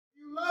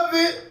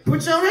love it,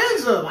 put your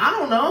hands up. I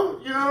don't know,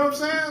 you know what I'm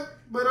saying?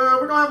 But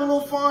we're gonna have a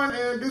little fun,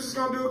 and Duece is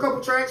gonna do a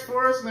couple tracks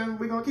for us, and then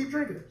we're gonna keep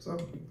drinking. So,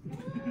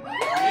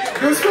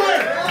 Duece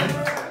Flame.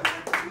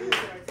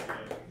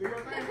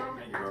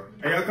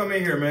 Hey, y'all come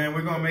in here, man.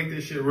 We're gonna make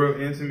this shit real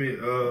intimate.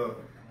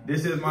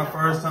 This is my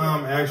first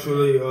time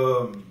actually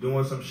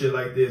doing some shit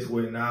like this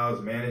with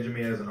Niles managing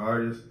me as an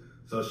artist.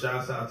 So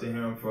shouts out to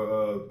him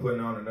for putting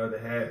on another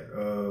hat.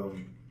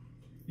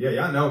 Yeah,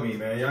 y'all know me,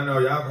 man. Y'all know,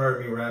 y'all heard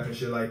me rap and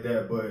shit like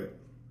that, but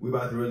we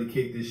about to really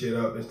kick this shit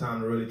up. It's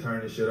time to really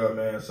turn this shit up,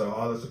 man. So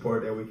all the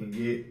support that we can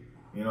get,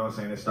 you know what I'm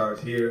saying, it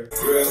starts here.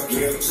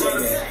 Let's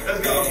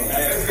go,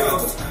 let's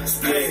go.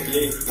 Split,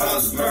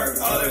 post, smirk,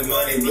 all that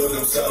money, blue,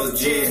 I'm so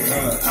legit,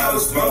 I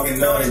was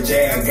smoking on the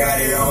J, I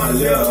got it on my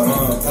lip,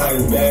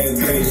 Pipe bag,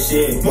 good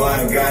shit, boy,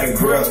 I got a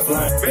grip.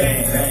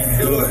 Bang, bang,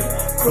 do it,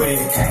 quick,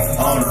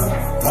 on the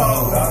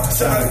pole,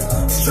 shot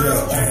it,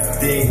 strip,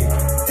 dig,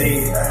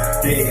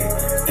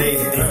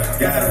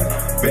 got a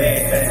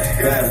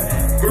bag, got a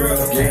grip,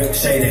 get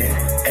shaded.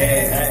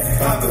 Ass,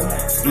 pop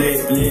it, split,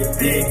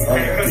 dick. Cut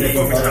it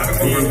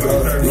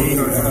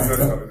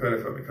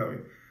for me.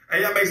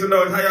 Hey, y'all make some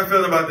noise. How y'all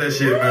feeling about that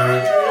shit,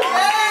 man?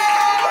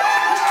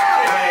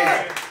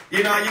 Hey,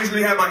 you know, I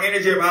usually have my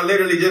energy. I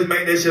literally just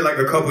made that shit like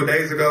a couple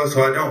days ago,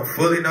 so I don't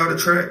fully know the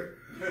track.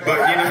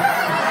 But, you know,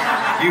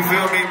 you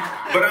feel me?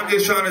 But I'm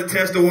just trying to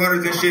test the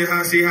waters and shit,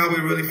 see how we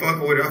really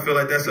fucking with it. I feel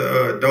like that's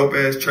a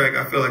dope-ass track.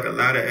 I feel like a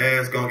lot of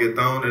ass gonna get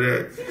thrown to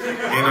that,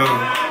 you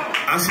know.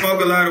 I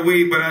smoke a lot of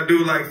weed, but I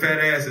do like fat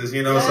asses,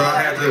 you know, so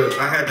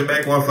I had to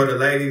make one for the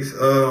ladies.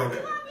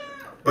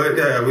 But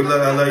yeah,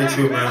 I love you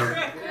too,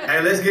 man.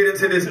 Hey, let's get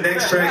into this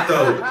next track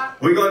though.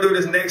 We're gonna do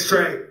this next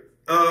track.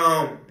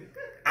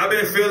 I've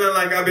been feeling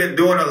like I've been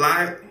doing a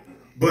lot,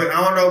 but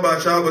I don't know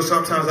about y'all, but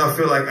sometimes I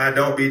feel like I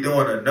don't be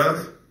doing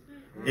enough.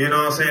 You know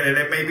what I'm saying? And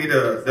it may be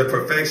the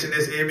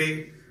perfectionist in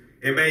me.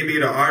 It may be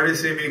the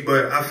artist in me,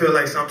 but I feel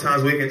like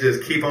sometimes we can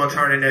just keep on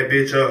turning that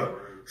bitch up.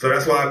 So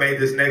that's why I made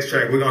this next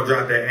track. We're gonna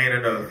drop that Ain't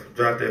Enough.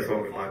 Drop that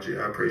for me, my G.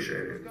 I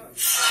appreciate it.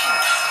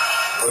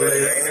 But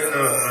it ain't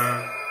enough,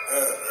 man.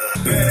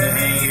 Better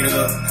hang it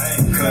up,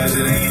 cause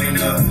it ain't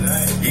enough.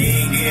 You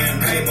ain't getting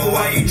paper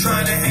while you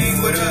trying to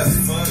hang with us.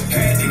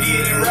 Had to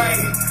get it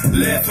right,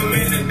 left them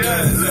in the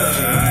dust.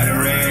 I done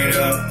ran it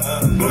up,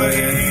 but it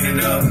ain't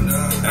enough.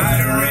 I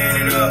done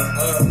ran it up,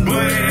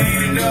 but it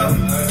ain't enough.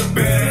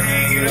 Better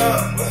hang it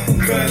up,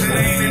 cause it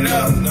ain't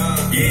enough.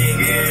 You ain't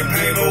getting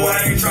paper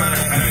while you trying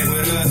to hang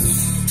with us.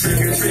 Trick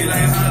or treat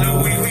like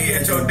Halloween, we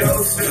at your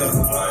doorstep.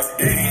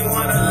 If you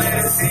wanna let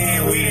us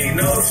in, we ain't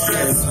no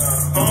stress.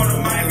 On the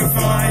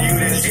microphone, you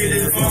that shit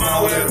is for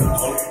my weapon.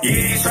 You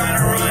ain't trying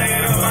to run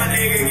it up, my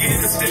nigga get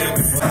the step.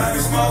 I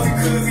been smoking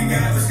cookie,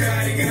 got the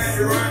Scotty, got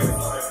the run.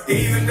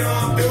 Even though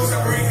I'm Duece,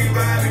 I'm Ricky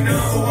Bobby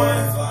 #1.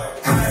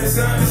 Hottest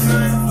on the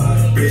sun,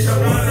 bitch I'm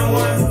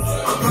 101.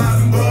 I'm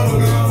popping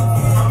bubblegum,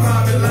 I'm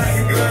popping like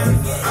a gun.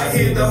 I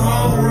hit the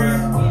home run,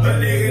 a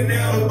nigga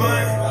never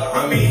bunt.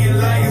 I'm eating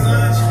like it's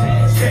lunch,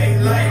 cake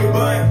like a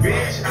bun,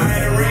 bitch. I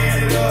done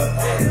ran it up,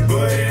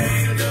 but it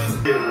ain't enough.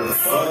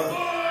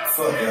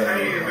 Fuck that.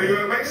 Hey,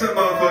 nigga, make some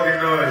motherfucking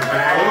noise,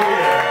 man. Oh,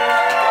 yeah.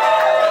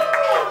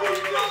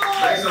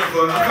 Make some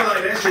fun. I feel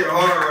like that shit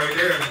hard right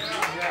there.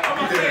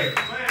 Yeah.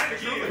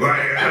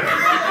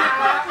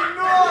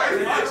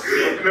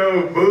 No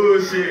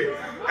bullshit.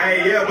 Hey,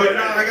 yeah, but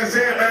nah, like I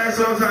said, man,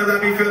 sometimes I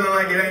be feeling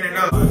like it ain't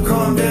enough.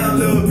 Calm down,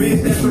 little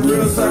bitch, that's a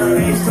real sign.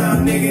 Ain't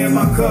time nigga in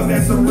my cup,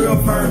 that's a real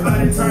firm.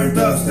 Body turned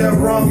up, step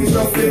wrong, get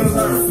your feels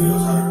hurt.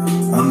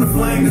 I'm the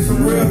flame, that's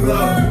some real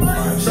glow.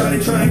 Shawty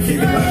try and keep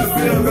it like a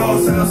field goal.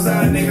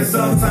 Southside nigga,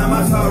 sometime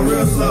I talk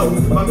real slow.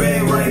 My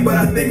bad right, but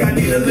I think I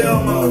need a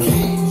little more.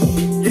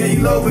 Yeah,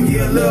 you low, but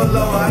you a little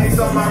low. Ice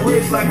on my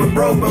wrist like we're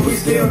broke, but we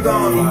still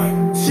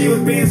gone. She was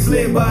being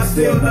slick, but I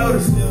still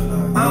noticed.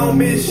 I don't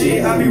miss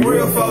shit, I be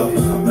real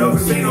focused. No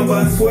casino,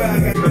 but I swear I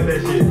got. Cut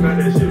that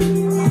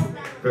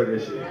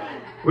shit.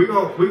 We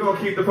gonna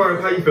keep the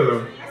party. How you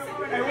feeling?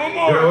 Hey, one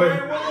more.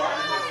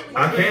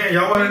 I can.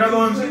 Y'all want another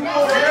one?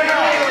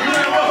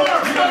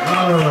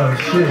 Oh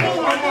shit.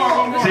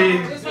 See?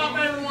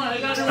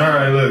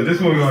 Alright, look, this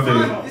is what we're gonna do.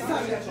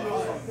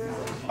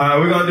 Alright,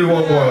 we're gonna do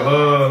one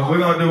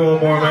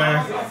more.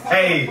 Man.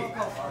 Hey,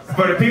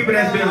 for the people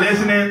that's been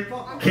listening,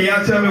 can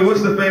y'all tell me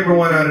what's the favorite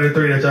one out of the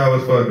 3 that y'all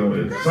was fucking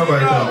with?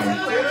 Somebody tell me.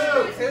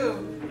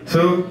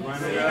 2?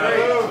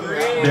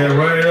 Then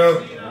run it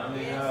up.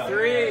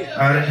 3.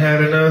 I didn't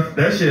have enough.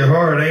 That shit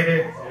hard, ain't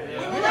it?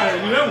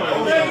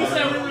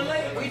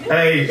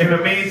 Hey, in the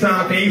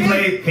meantime, can you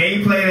play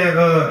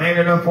that Ain't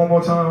Enough one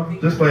more time?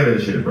 Just play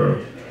that shit, bro.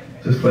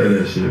 Just play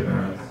that shit,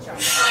 man.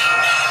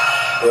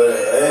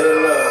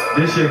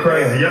 This shit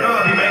crazy. Y'all know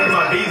I be making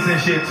my beats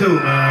and shit too,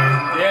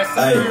 man. Yes, sir.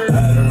 I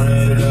done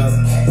ran it up,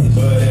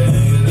 but it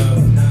ain't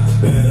enough.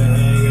 Better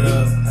hang it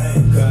up,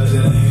 cause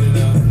it ain't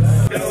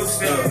enough. No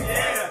stuff.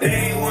 They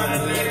ain't wanna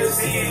let us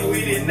in, we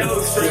did no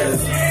stress.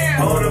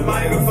 On the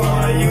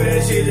microphone, you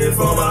that shit just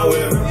for my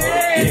weapon.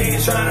 You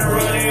ain't tryna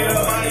run it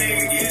up, my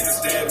nigga get the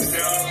steps.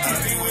 I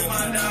be with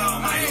my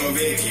dog, Michael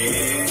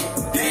Vicky.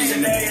 These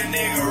and they a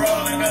nigga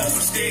rolling up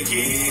some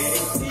sticky.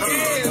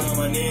 All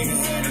my niggas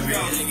had a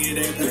vision, get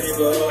that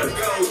paper. Let's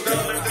go,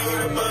 thumbing through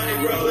the money,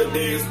 rolling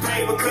niggas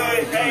paper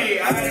cut. Hey,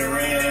 I done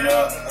ran it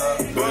up,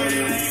 but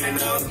it ain't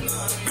enough.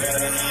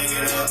 Better hang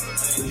it up,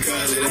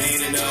 cause it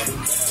ain't enough.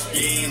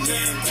 You ain't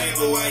getting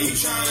paper while you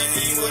tryna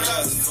hang with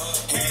us.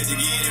 Had to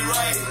get it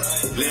right,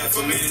 left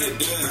them in the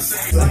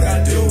dust. Like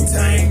I do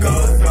tango,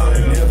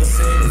 never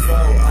seen before.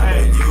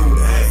 I'm a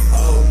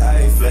UFO,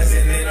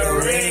 flexing in the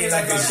ring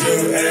like a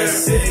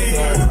UFC.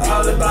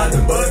 All about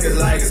the buckets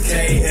like it's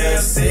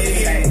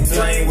KFC.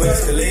 Flame with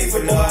Khalifa,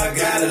 boy, I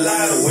got a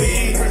lot of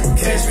weed.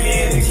 Catch me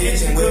in the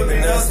kitchen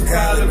whipping up some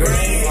collard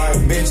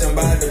green. Bitch, I'm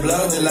about to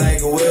blow just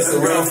like a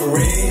whistle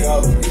referee.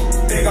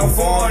 Think I'm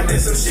foreign, did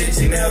some shit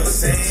you never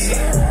seen.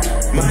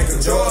 Michael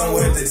Jordan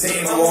with the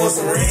team, I want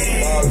some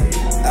rings.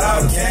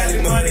 Out in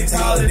Cali, money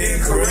taller than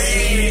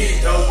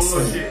Kareem. No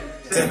bullshit.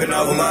 Stepping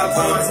over my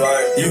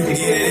opponent. You can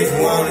get it if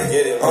you want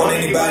it. On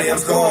anybody I'm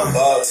scoring.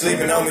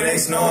 Sleeping on me, they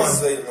snoring.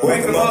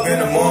 Wake them up in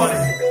the morning.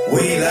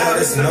 We loud,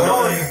 it's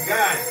annoying.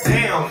 God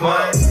damn,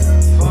 man.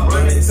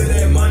 Running to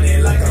that money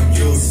like I'm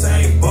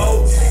Usain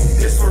Bolt.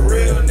 This for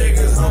real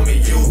niggas,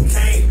 homie, you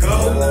can't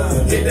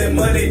go. Hit that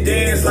money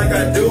dance like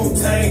I do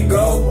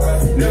tango.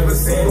 Never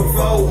seen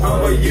before,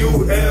 I'm a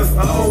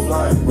UFO.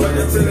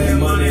 Running to that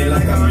money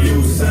like I'm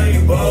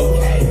Usain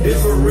Bolt.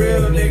 This for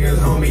real niggas,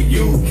 homie,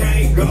 you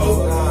can't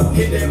go.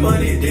 Hit that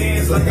money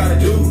dance like I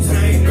do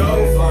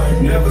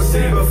tango. Never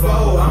seen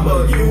before, I'm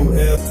a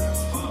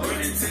UFO.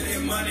 Running to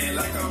that money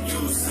like I'm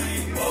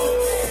Usain Bolt.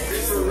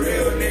 This for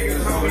real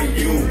niggas, homie,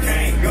 you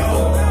can't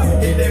go.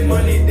 Hit that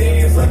money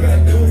dance like I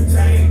do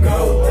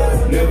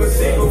tango. Never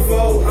seen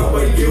before, I'm a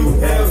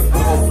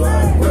UFO.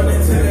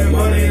 Running to that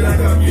money like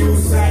I'm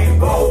Usain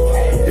Bolt.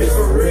 This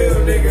for real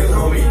niggas,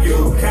 homie,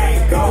 you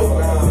can't go.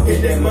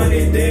 Hit that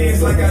money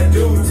dance like I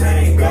do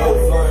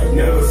tango.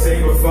 Never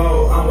seen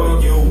before, I'm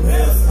a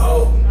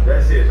UFO.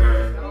 That's it,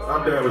 man.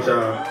 I'm done with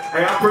y'all.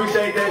 Hey, I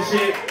appreciate that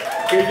shit.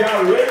 If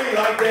y'all really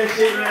like that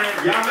shit, man,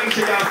 y'all make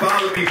sure y'all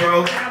follow me,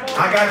 bro.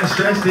 I gotta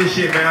stress this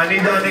shit, man. I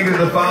need y'all niggas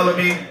to follow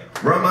me.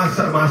 Run my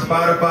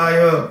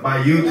Spotify up, my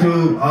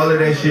YouTube, all of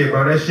that shit,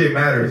 bro. That shit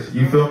matters.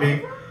 You feel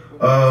me?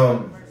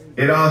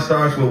 It all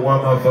starts with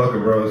one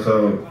motherfucker, bro.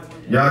 So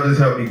y'all just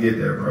help me get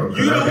there, bro.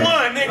 You the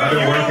one, nigga. I've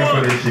been working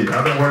for this shit.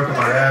 I've been working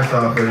my ass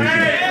off for this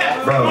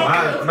shit. Bro,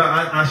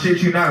 I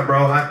shit you not,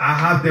 bro. I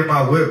hopped in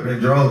my whip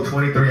and drove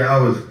 23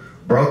 hours,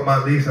 broke my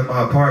lease in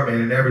my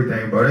apartment and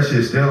everything, bro. That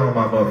shit's still on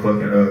my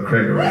motherfucking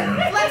credit right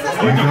now.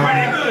 You know what I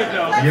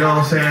mean? You know what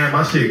I'm saying?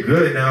 My shit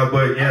good now,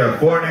 but yeah,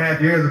 4.5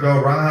 years ago,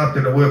 bro, I hopped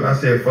in the whip. I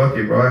said, fuck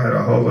it, bro. I had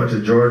a whole bunch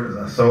of Jordans.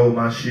 I sold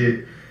my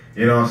shit.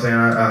 You know what I'm saying?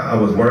 I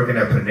was working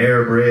at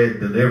Panera Bread,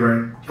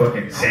 delivering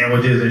fucking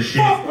sandwiches and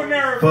shit.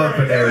 Fuck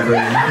Panera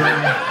Bread.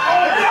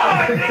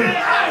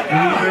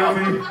 You feel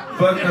me?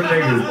 Fuck them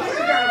niggas.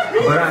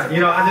 But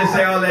I just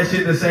say all that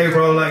shit to say,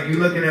 bro, like, you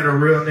looking at a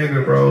real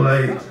nigga, bro,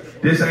 like,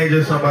 this ain't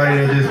just somebody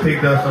that just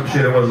picked up some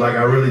shit and was like,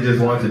 I really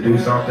just wanted to do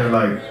something.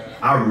 Like,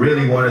 I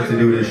really wanted to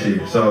do this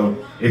shit. So,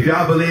 if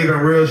y'all believe in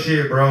real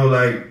shit, bro,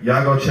 like,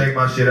 y'all go check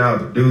my shit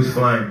out. Duece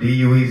Flame,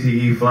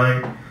 D-U-E-C-E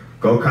Flame.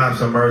 Go cop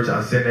some merch.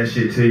 I'll send that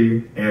shit to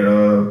you.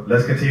 And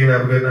let's continue to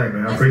have a good night,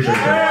 man. I appreciate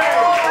that.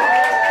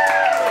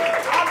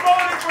 I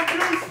voted for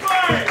Duece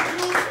Flame.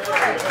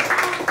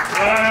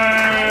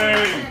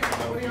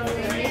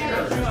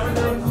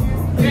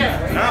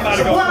 Yeah.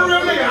 Support a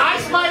real nigga.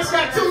 Ice Mike's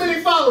got too many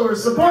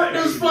followers. Support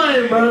Duece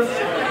Flame, bro.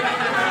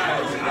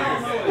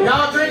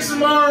 Y'all drink some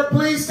more.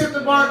 Please tip the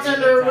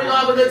bartender. We're gonna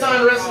have a good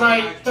time the rest of the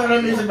night. Turn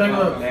that music back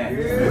up.